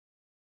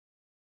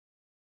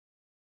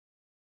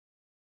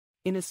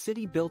In a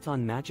city built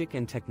on magic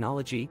and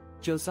technology,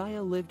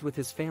 Josiah lived with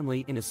his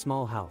family in a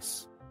small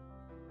house.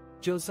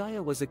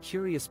 Josiah was a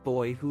curious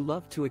boy who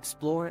loved to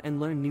explore and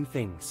learn new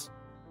things.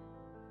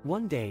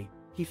 One day,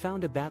 he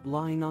found a bat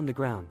lying on the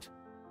ground.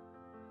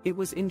 It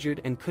was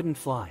injured and couldn't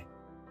fly.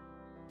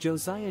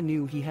 Josiah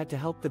knew he had to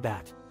help the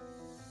bat.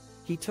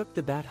 He took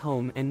the bat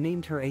home and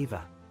named her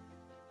Ava.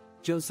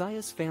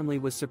 Josiah's family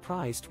was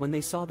surprised when they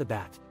saw the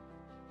bat.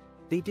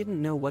 They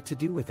didn't know what to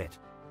do with it.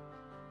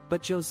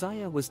 But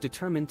Josiah was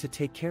determined to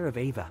take care of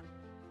Ava.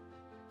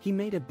 He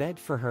made a bed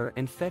for her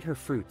and fed her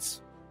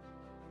fruits.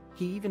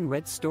 He even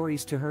read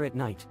stories to her at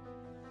night.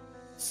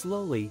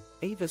 Slowly,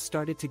 Ava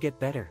started to get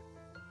better.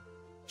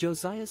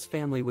 Josiah's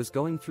family was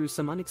going through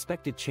some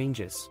unexpected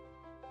changes.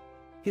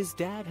 His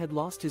dad had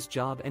lost his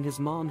job and his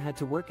mom had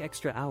to work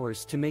extra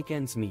hours to make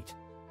ends meet.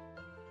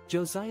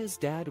 Josiah's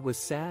dad was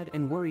sad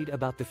and worried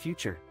about the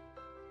future.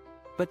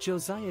 But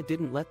Josiah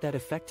didn't let that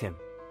affect him.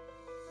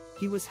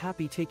 He was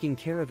happy taking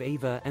care of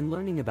Ava and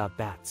learning about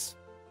bats.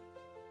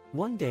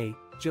 One day,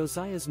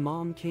 Josiah's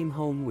mom came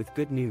home with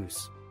good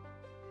news.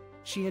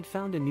 She had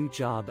found a new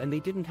job and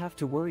they didn't have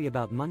to worry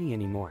about money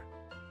anymore.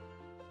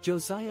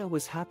 Josiah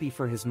was happy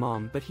for his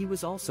mom, but he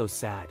was also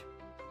sad.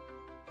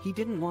 He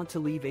didn't want to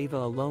leave Ava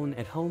alone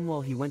at home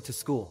while he went to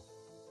school.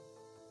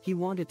 He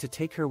wanted to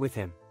take her with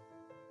him.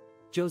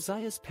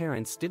 Josiah's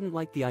parents didn't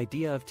like the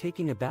idea of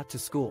taking a bat to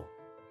school.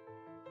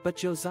 But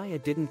Josiah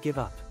didn't give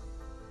up.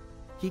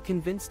 He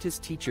convinced his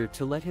teacher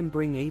to let him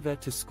bring Ava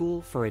to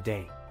school for a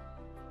day.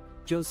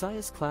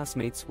 Josiah's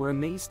classmates were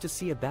amazed to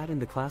see a bat in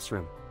the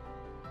classroom.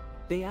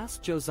 They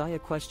asked Josiah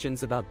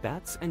questions about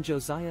bats and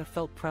Josiah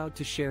felt proud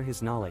to share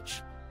his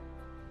knowledge.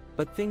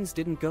 But things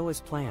didn't go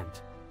as planned.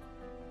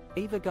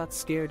 Ava got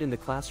scared in the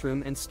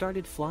classroom and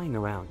started flying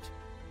around.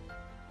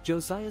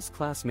 Josiah's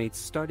classmates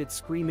started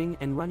screaming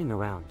and running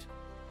around.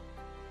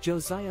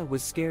 Josiah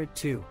was scared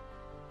too.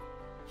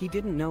 He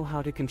didn't know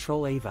how to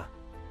control Ava.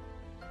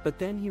 But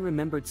then he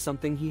remembered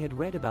something he had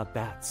read about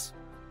bats.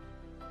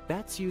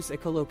 Bats use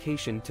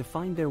echolocation to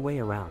find their way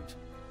around.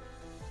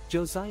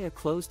 Josiah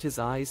closed his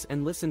eyes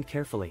and listened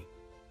carefully.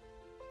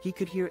 He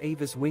could hear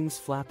Ava's wings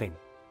flapping.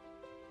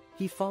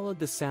 He followed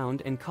the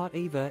sound and caught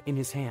Ava in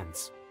his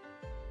hands.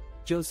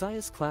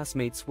 Josiah's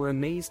classmates were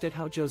amazed at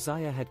how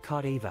Josiah had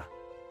caught Ava.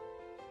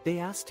 They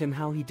asked him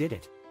how he did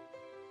it.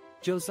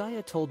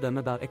 Josiah told them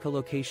about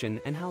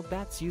echolocation and how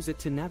bats use it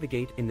to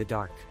navigate in the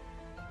dark.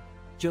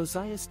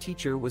 Josiah's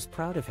teacher was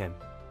proud of him.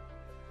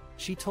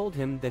 She told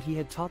him that he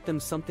had taught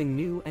them something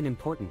new and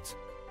important.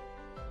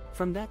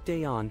 From that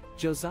day on,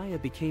 Josiah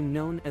became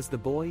known as the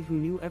boy who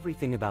knew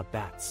everything about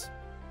bats.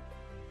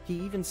 He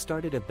even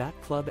started a bat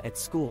club at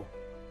school.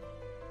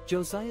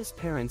 Josiah's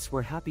parents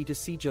were happy to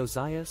see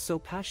Josiah so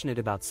passionate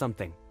about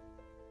something.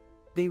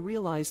 They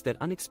realized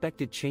that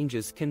unexpected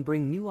changes can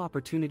bring new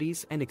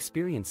opportunities and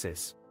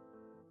experiences.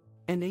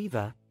 And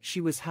Ava,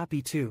 she was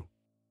happy too.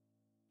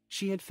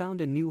 She had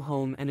found a new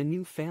home and a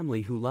new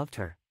family who loved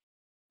her.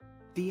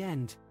 The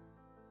end.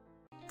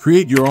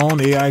 Create your own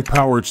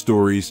AI-powered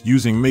stories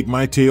using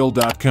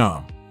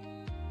MakeMyTale.com.